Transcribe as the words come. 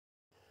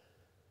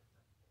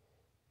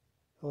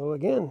Hello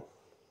again.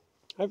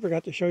 I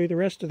forgot to show you the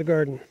rest of the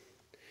garden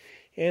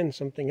and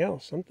something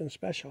else, something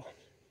special.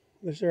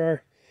 These are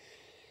our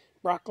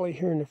broccoli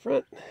here in the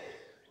front,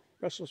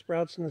 Brussels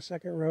sprouts in the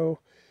second row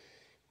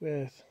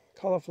with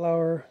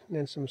cauliflower and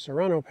then some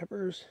serrano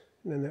peppers,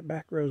 and then that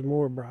back row is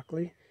more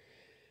broccoli.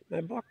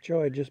 My bok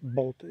choy just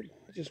bolted.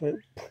 It just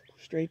went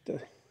straight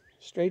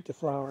to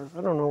flowers.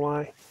 I don't know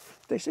why.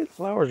 They say the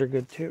flowers are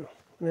good too.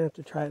 I'm gonna have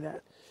to try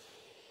that.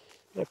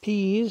 My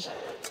peas,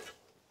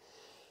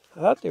 I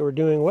thought they were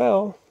doing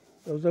well.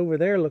 Those over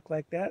there looked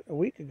like that a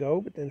week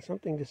ago, but then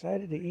something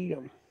decided to eat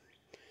them.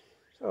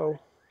 So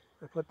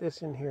I put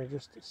this in here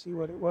just to see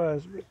what it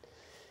was, but it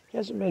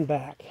hasn't been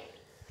back.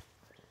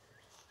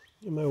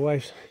 And my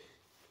wife's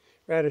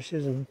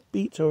radishes and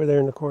beets over there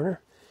in the corner.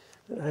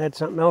 I had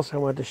something else I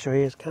wanted to show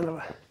you. It's kind of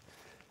a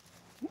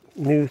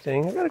new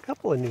thing. I got a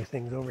couple of new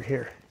things over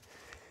here.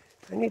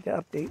 I need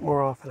to update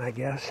more often, I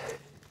guess.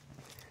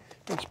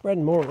 Been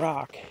spreading more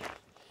rock.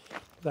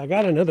 I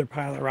got another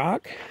pile of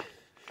rock.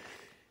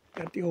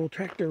 Got the old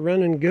tractor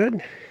running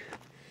good.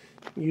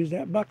 Used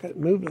that bucket,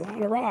 moved a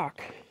lot of rock.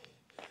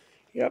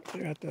 Yep, I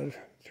got the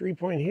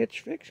 3-point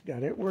hitch fixed.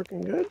 Got it working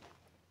good.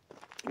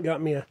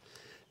 Got me a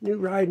new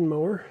riding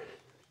mower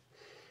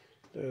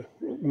to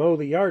mow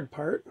the yard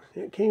part.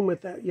 It came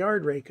with that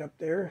yard rake up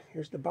there.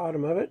 Here's the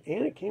bottom of it.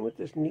 And it came with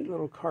this neat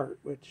little cart,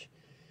 which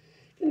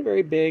isn't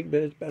very big,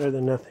 but it's better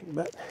than nothing.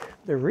 But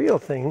the real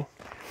thing,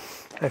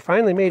 I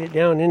finally made it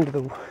down into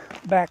the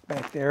back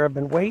there. I've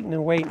been waiting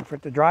and waiting for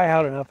it to dry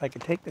out enough I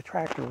could take the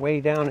tractor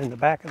way down in the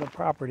back of the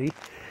property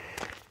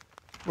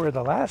where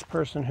the last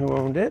person who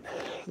owned it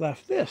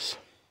left this.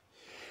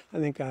 I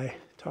think I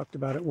talked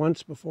about it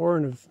once before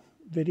in a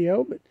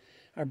video, but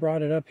I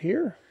brought it up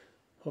here,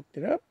 hooked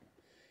it up.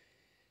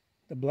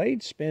 The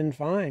blades spin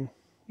fine.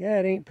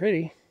 Yeah, it ain't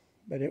pretty,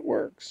 but it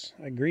works.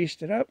 I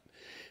greased it up,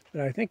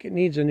 but I think it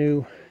needs a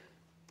new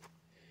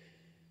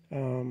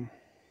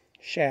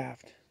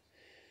shaft.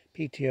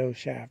 PTO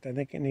shaft. I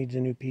think it needs a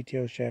new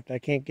PTO shaft. I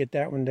can't get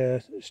that one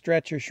to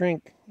stretch or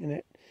shrink, and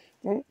it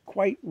won't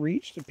quite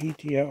reach the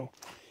PTO.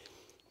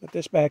 But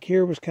this back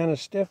here was kind of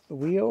stiff, the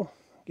wheel.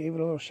 Gave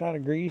it a little shot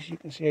of grease. You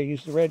can see I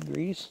used the red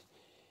grease,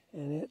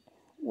 and it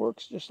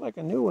works just like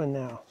a new one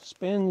now.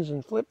 Spins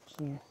and flips,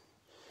 and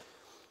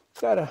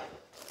got a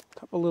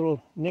couple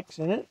little nicks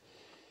in it.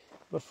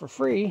 But for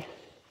free,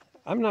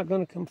 I'm not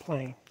going to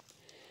complain.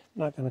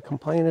 I'm not going to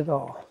complain at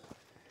all.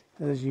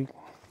 As you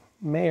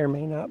may or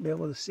may not be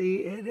able to see,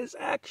 it is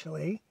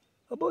actually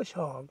a bush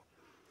hog.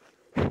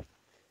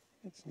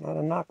 It's not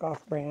a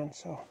knockoff brand,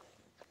 so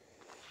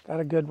got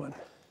a good one.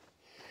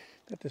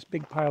 Got this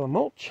big pile of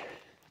mulch.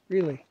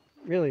 Really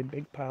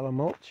big pile of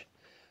mulch.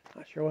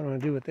 Not sure what I'm going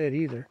to do with it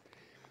either.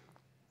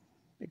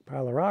 Big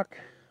pile of rock.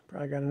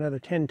 Probably got another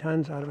 10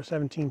 tons out of a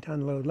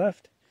 17-ton load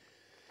left.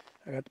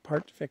 I got the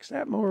part to fix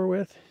that mower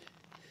with.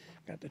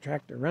 Got the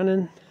tractor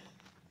running.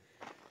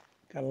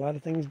 Got a lot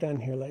of things done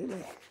here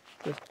lately.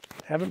 Just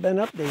haven't been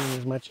updating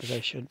as much as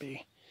I should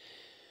be.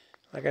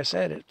 Like I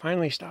said, it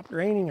finally stopped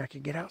raining. I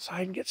could get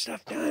outside and get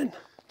stuff done.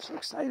 I'm so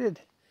excited.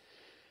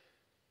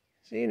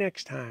 See you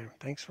next time.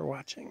 Thanks for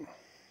watching.